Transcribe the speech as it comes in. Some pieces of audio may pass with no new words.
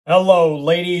Hello,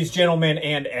 ladies, gentlemen,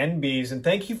 and NBs, and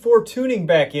thank you for tuning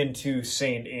back into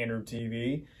St. Andrew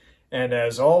TV. And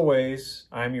as always,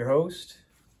 I'm your host,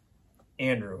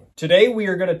 Andrew. Today we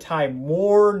are going to tie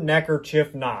more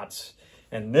neckerchief knots,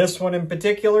 and this one in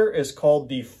particular is called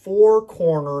the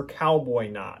four-corner cowboy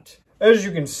knot. As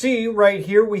you can see right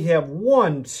here, we have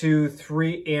 1, 2,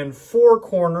 3, and 4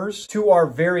 corners to our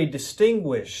very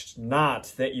distinguished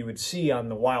knot that you would see on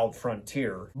the wild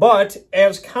frontier. But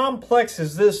as complex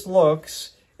as this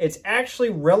looks, it's actually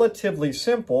relatively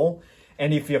simple.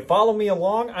 And if you follow me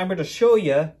along, I'm going to show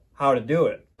you how to do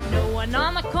it. No one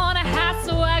on the corner has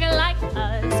a wagon like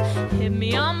us. Hit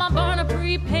me on my burner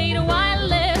prepaid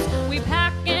wireless. We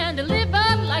pack and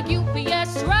deliver like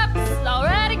UPS trucks.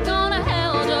 Already gonna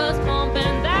hell just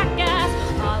pumping that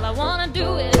gas. All I wanna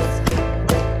do is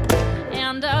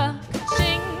and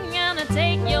ching and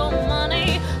take your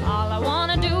money. All I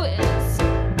wanna do is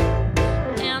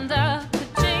and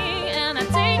ching and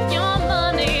take your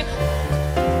money.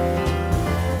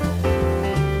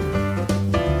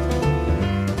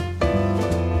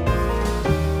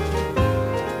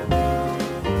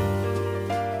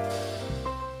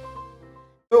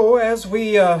 So as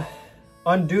we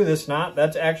undo this knot,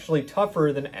 that's actually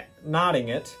tougher than knotting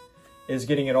it, is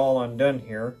getting it all undone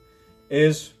here,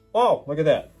 is, oh, look at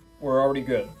that. We're already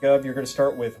good. You're going to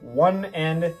start with one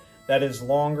end that is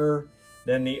longer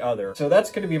than the other. So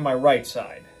that's going to be my right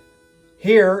side.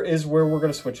 Here is where we're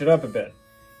going to switch it up a bit.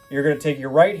 You're going to take your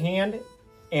right hand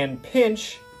and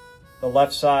pinch the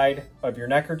left side of your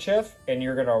neckerchief, and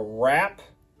you're going to wrap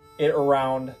it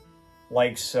around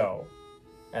like so.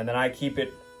 And then I keep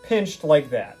it pinched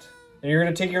like that. And you're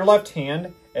going to take your left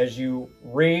hand as you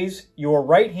raise your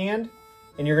right hand,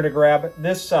 and you're going to grab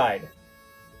this side.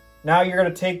 Now you're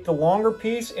going to take the longer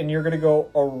piece and you're going to go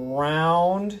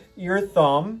around your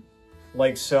thumb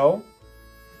like so.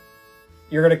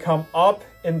 You're going to come up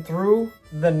and through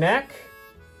the neck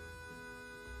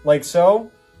like so.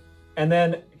 And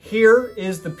then here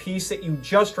is the piece that you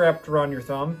just wrapped around your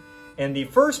thumb. And the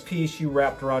first piece you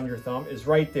wrapped around your thumb is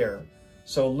right there.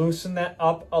 So loosen that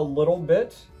up a little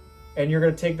bit. And you're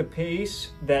going to take the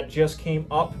piece that just came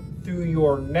up through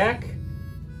your neck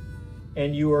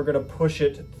and you are going to push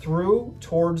it through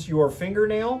towards your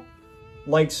fingernail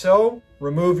like so.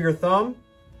 Remove your thumb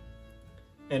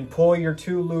and pull your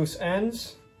two loose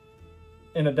ends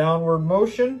in a downward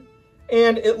motion.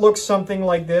 And it looks something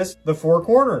like this, the four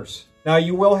corners. Now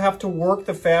you will have to work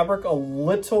the fabric a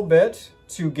little bit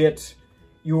to get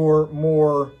your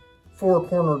more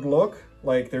four-cornered look.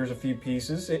 Like there's a few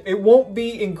pieces. It won't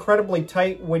be incredibly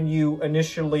tight when you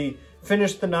initially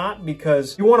finish the knot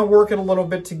because you want to work it a little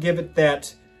bit to give it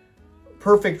that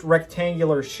perfect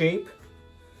rectangular shape.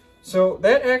 So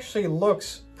that actually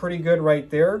looks pretty good right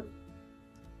there.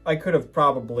 I could have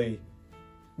probably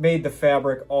made the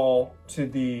fabric all to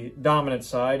the dominant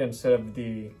side instead of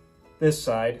this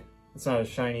side. It's not as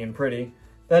shiny and pretty.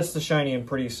 That's the shiny and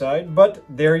pretty side, but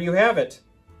there you have it.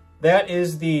 That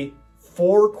is the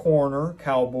four-corner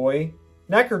cowboy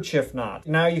neckerchief knot.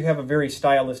 Now you have a very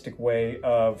stylistic way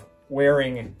of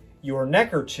wearing your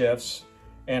neckerchiefs,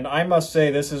 and I must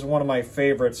say this is one of my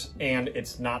favorites, and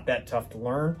it's not that tough to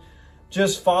learn.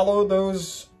 Just follow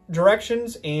those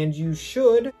directions and you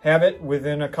should have it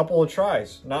within a couple of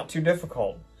tries. Not too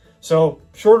difficult. So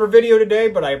shorter video today,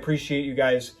 but I appreciate you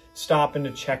guys stopping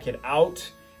to check it out,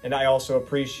 and I also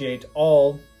appreciate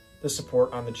all the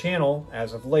support on the channel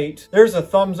as of late. There's a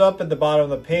thumbs up at the bottom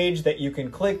of the page that you can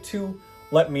click to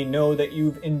let me know that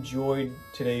you've enjoyed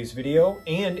today's video.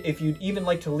 And if you'd even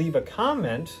like to leave a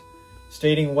comment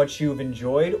stating what you've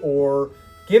enjoyed or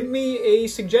give me a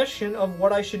suggestion of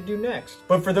what I should do next.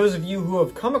 But for those of you who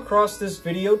have come across this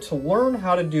video to learn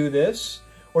how to do this,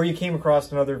 or you came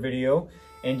across another video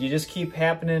and you just keep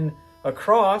happening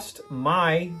across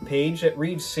my page that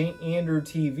reads St. Andrew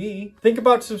TV, think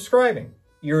about subscribing.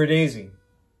 You're a daisy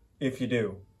if you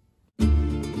do.